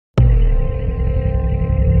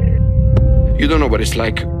You don't know what it's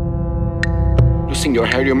like. Losing your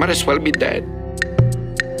hair, you might as well be dead.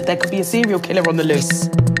 There could be a serial killer on the loose.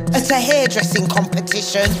 It's a hairdressing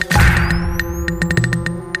competition.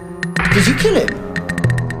 Did you kill him?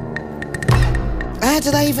 How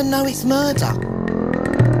do they even know it's murder?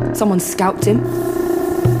 Someone scalped him.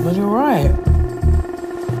 Was you all right?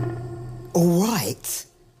 All right?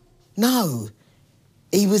 No,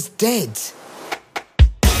 he was dead.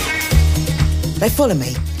 They follow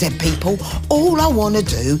me, dead people. All I want to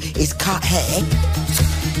do is cut hair,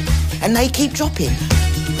 and they keep dropping.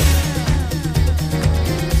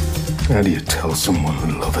 How do you tell someone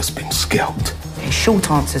who love has been scalped? Short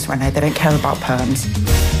answers, Renee. They don't care about perms.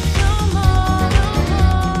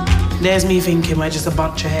 There's me thinking we're just a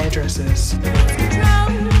bunch of hairdressers.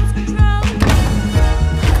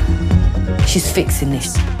 She's fixing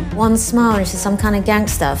this. One smile and she's some kind of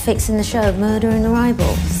gangster fixing the show of murdering the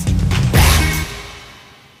rivals.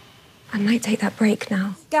 I might take that break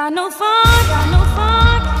now. Got no fun, got no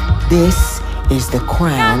fun. This is the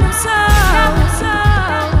crown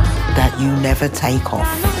that you never take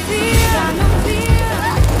off.